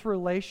want this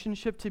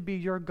relationship to be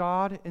your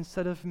God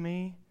instead of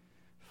me?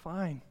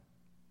 Fine.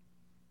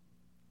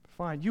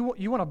 Fine. You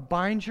want to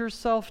bind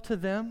yourself to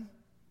them?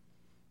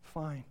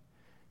 Fine.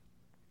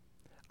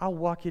 I'll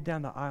walk you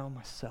down the aisle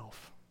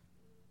myself.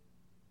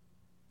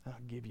 I'll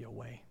give you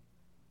away.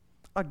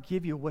 I'll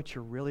give you what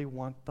you really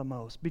want the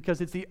most, because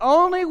it's the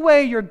only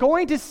way you're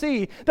going to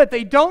see that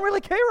they don't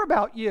really care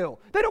about you.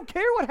 They don't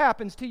care what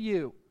happens to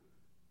you.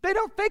 They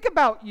don't think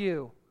about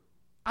you.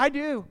 I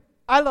do.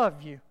 I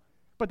love you.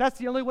 But that's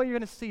the only way you're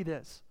going to see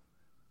this.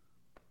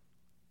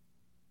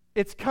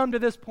 It's come to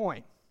this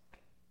point.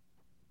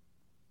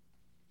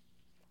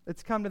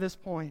 It's come to this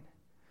point.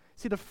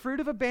 See, the fruit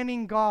of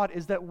abandoning God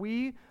is that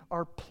we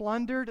are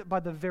plundered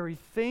by the very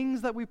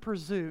things that we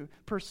pursue,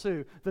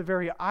 the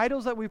very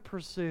idols that we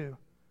pursue.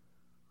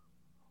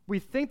 We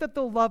think that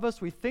they'll love us.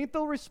 We think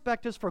they'll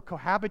respect us for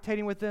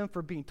cohabitating with them,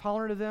 for being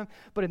tolerant of them.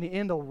 But in the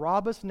end, they'll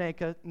rob us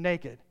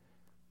naked.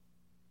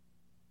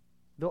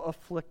 They'll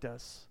afflict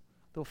us.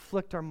 They'll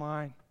afflict our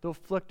mind. They'll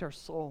afflict our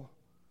soul.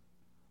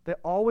 They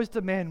always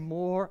demand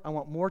more. I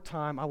want more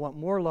time. I want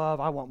more love.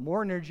 I want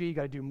more energy. You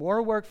got to do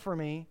more work for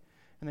me.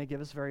 And they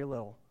give us very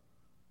little.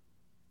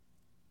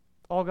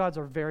 All gods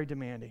are very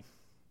demanding.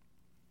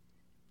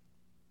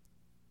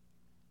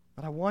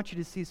 But I want you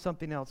to see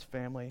something else,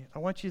 family. I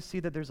want you to see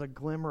that there's a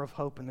glimmer of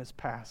hope in this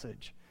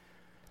passage.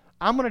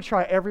 I'm going to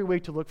try every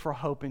week to look for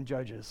hope in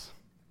Judges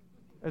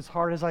as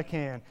hard as I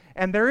can.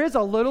 And there is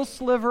a little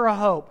sliver of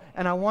hope,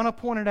 and I want to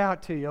point it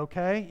out to you,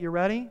 okay? You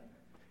ready?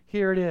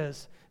 Here it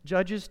is.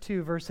 Judges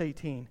 2, verse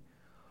 18.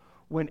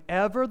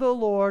 Whenever the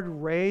Lord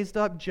raised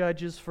up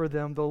judges for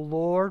them, the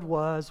Lord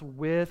was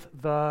with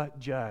the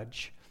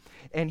judge,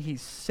 and he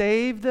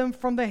saved them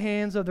from the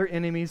hands of their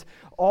enemies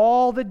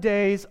all the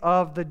days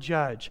of the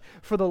judge.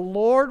 For the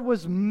Lord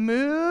was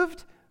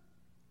moved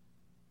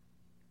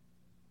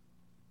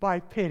by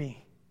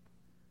pity,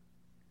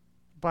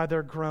 by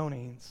their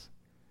groanings,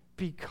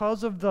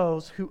 because of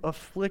those who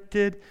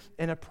afflicted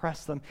and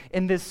oppressed them.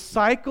 And this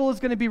cycle is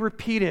going to be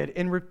repeated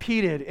and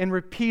repeated and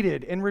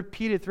repeated and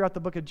repeated throughout the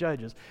book of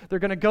Judges. They're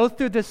going to go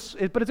through this,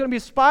 but it's going to be a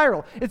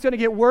spiral. It's going to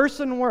get worse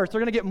and worse. They're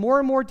going to get more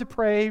and more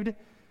depraved.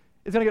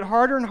 It's going to get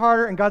harder and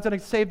harder, and God's going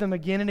to save them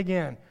again and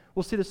again.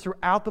 We'll see this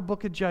throughout the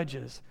book of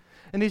Judges.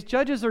 And these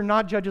judges are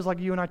not judges like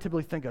you and I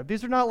typically think of.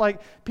 These are not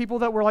like people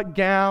that wear like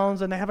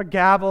gowns and they have a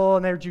gavel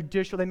and they're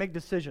judicial. They make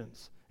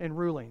decisions and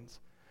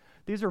rulings.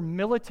 These are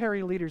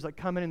military leaders that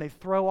come in and they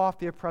throw off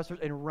the oppressors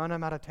and run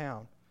them out of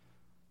town.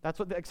 That's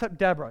what, except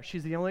Deborah.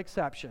 She's the only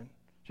exception.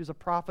 She's a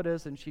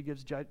prophetess and she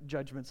gives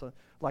judgments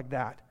like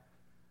that.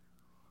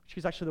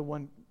 She's actually the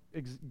one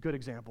good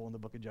example in the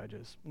book of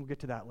Judges. We'll get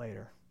to that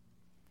later.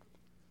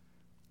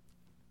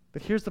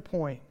 But here's the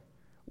point.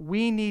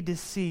 We need to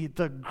see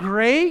the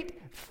great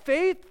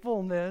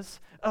faithfulness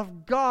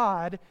of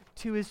God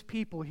to his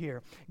people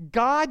here.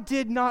 God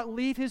did not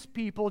leave his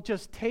people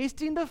just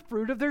tasting the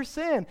fruit of their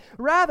sin.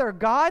 Rather,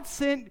 God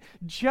sent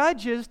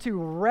judges to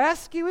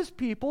rescue his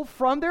people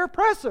from their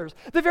oppressors,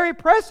 the very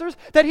oppressors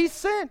that he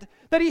sent,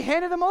 that he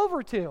handed them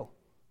over to. Isn't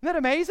that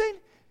amazing?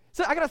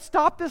 So I got to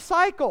stop this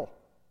cycle.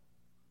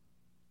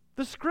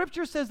 The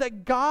scripture says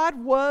that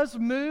God was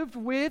moved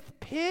with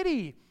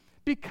pity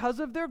because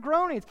of their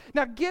groanings.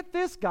 Now get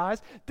this,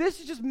 guys.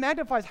 This just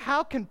magnifies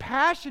how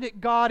compassionate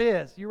God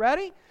is. You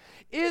ready?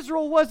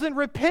 Israel wasn't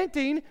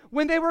repenting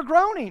when they were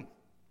groaning.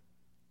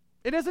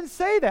 It doesn't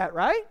say that,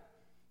 right?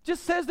 It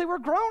just says they were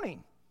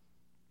groaning.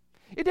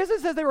 It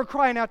doesn't say they were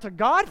crying out to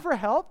God for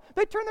help.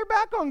 They turned their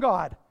back on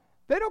God.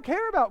 They don't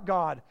care about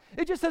God.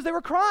 It just says they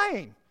were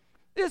crying.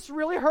 This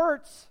really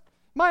hurts.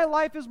 My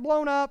life is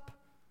blown up.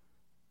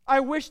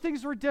 I wish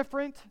things were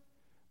different.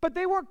 But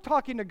they weren't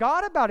talking to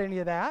God about any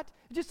of that.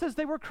 It just says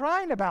they were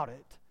crying about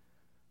it.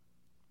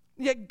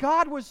 Yet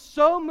God was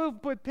so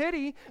moved with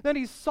pity that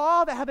he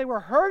saw that how they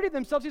were hurting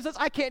themselves. He says,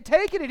 I can't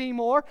take it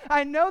anymore.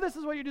 I know this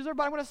is what you deserve,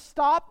 but I'm going to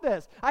stop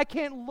this. I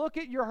can't look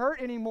at your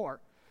hurt anymore.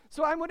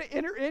 So I'm going to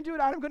enter into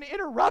it. I'm going to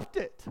interrupt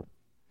it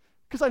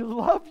because I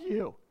love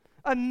you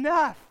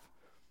enough.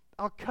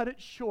 I'll cut it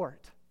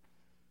short.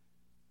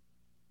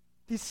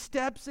 He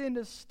steps in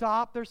to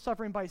stop their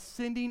suffering by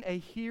sending a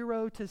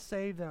hero to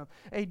save them,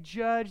 a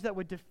judge that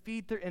would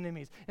defeat their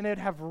enemies, and they'd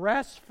have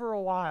rest for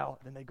a while.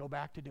 Then they'd go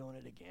back to doing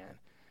it again,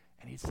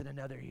 and he'd send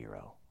another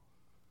hero.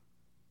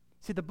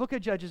 See, the book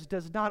of Judges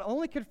does not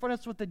only confront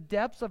us with the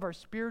depths of our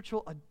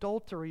spiritual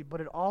adultery, but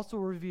it also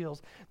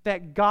reveals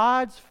that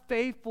God's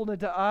faithfulness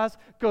to us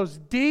goes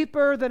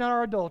deeper than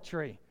our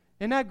adultery.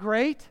 Isn't that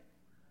great?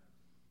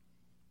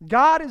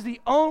 God is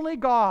the only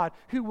God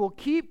who will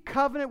keep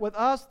covenant with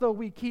us, though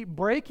we keep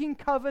breaking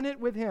covenant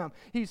with him.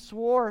 He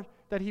swore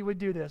that he would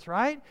do this,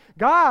 right?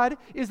 God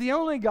is the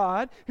only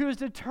God who is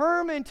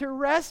determined to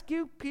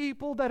rescue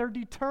people that are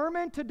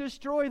determined to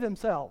destroy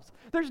themselves.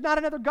 There's not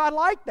another God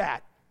like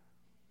that.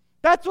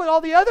 That's what all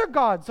the other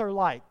gods are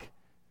like.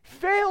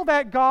 Fail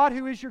that God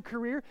who is your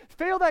career,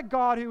 fail that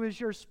God who is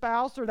your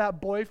spouse or that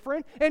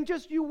boyfriend, and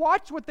just you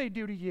watch what they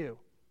do to you.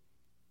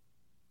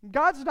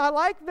 God's not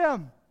like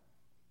them.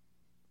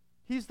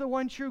 He's the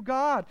one true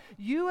God.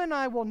 You and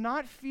I will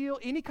not feel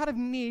any kind of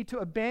need to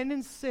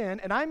abandon sin,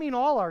 and I mean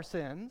all our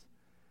sins,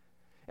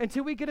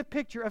 until we get a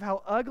picture of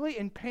how ugly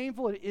and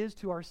painful it is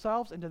to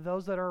ourselves and to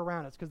those that are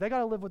around us, because they got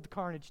to live with the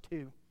carnage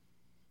too.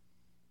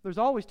 There's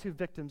always two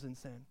victims in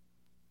sin.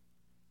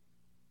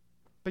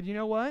 But you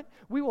know what?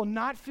 We will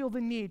not feel the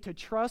need to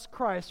trust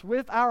Christ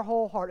with our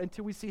whole heart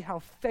until we see how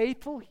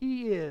faithful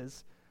He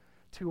is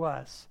to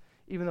us,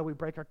 even though we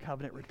break our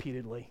covenant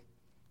repeatedly.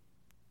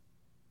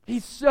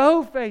 He's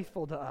so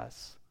faithful to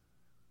us.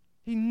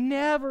 He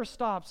never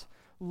stops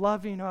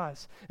loving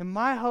us. And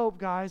my hope,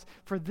 guys,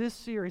 for this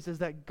series is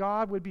that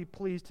God would be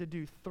pleased to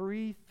do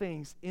 3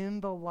 things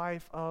in the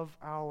life of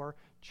our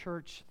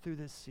church through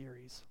this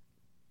series.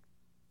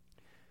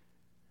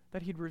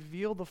 That He'd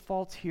reveal the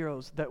false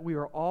heroes that we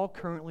are all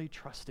currently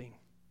trusting.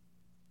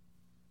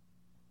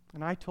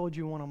 And I told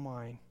you one of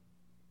mine,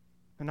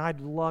 and I'd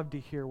love to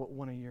hear what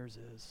one of yours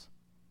is.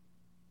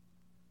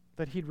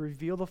 That He'd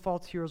reveal the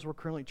false heroes we're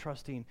currently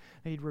trusting,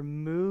 and He'd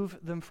remove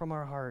them from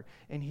our heart,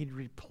 and He'd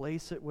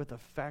replace it with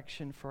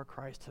affection for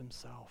Christ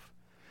Himself.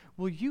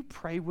 Will you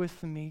pray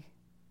with me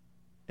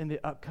in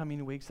the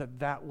upcoming weeks that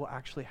that will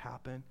actually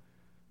happen?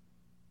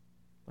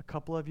 A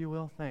couple of you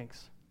will?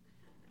 Thanks.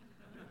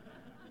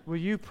 Will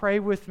you pray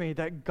with me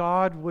that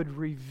God would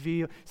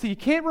reveal? See, you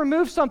can't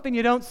remove something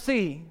you don't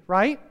see,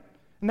 right?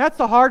 And that's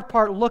the hard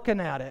part, looking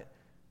at it.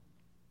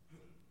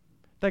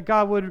 That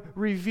God would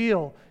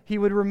reveal, He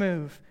would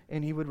remove,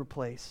 and He would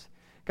replace.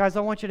 Guys, I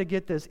want you to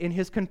get this. In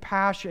His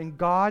compassion,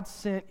 God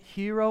sent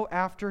hero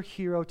after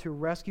hero to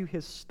rescue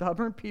His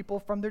stubborn people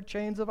from their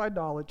chains of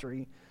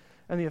idolatry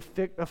and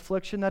the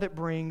affliction that it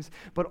brings.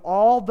 But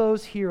all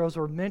those heroes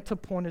were meant to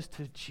point us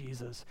to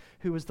Jesus,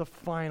 who is the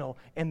final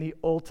and the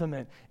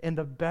ultimate and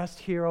the best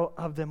hero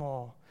of them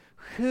all.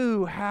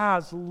 Who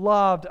has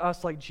loved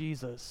us like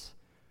Jesus?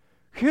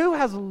 Who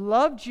has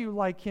loved you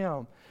like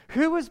Him?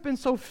 Who has been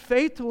so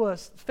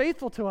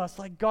faithful to us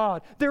like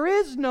God? There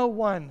is no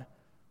one.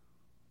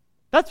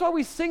 That's why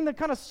we sing the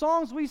kind of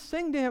songs we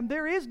sing to Him.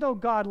 There is no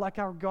God like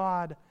our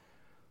God.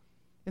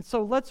 And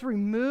so let's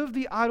remove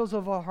the idols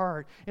of our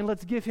heart, and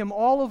let's give Him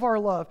all of our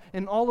love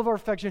and all of our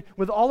affection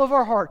with all of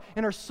our heart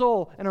and our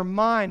soul and our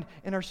mind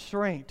and our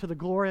strength to the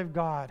glory of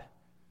God.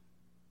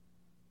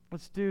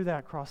 Let's do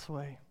that,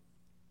 Crossway.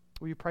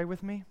 Will you pray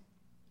with me?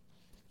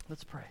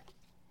 Let's pray.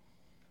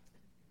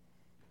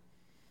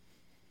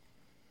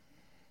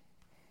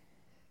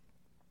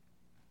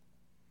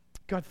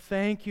 God,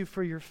 thank You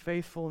for Your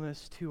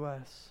faithfulness to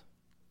us.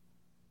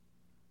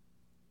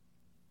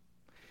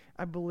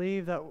 I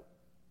believe that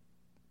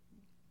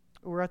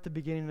we're at the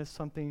beginning of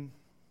something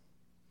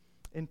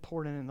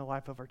important in the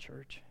life of our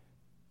church.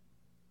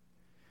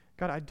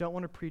 God, I don't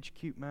want to preach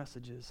cute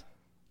messages.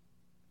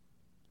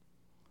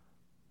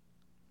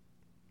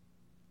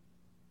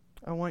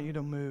 I want You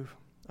to move.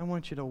 I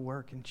want You to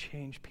work and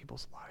change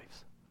people's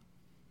lives.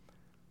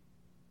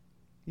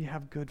 You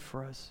have good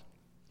for us.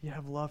 You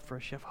have love for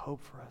us. You have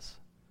hope for us.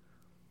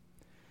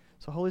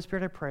 So, Holy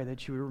Spirit, I pray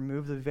that You would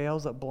remove the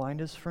veils that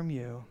blind us from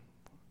You,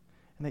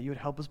 and that You would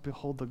help us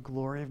behold the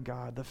glory of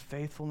God, the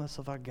faithfulness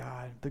of our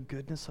God, the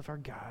goodness of our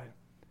God.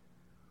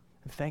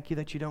 And thank You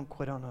that You don't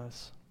quit on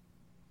us.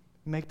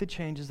 Make the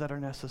changes that are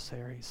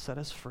necessary. Set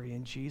us free.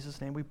 In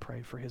Jesus' name we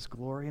pray for His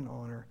glory and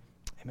honor.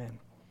 Amen.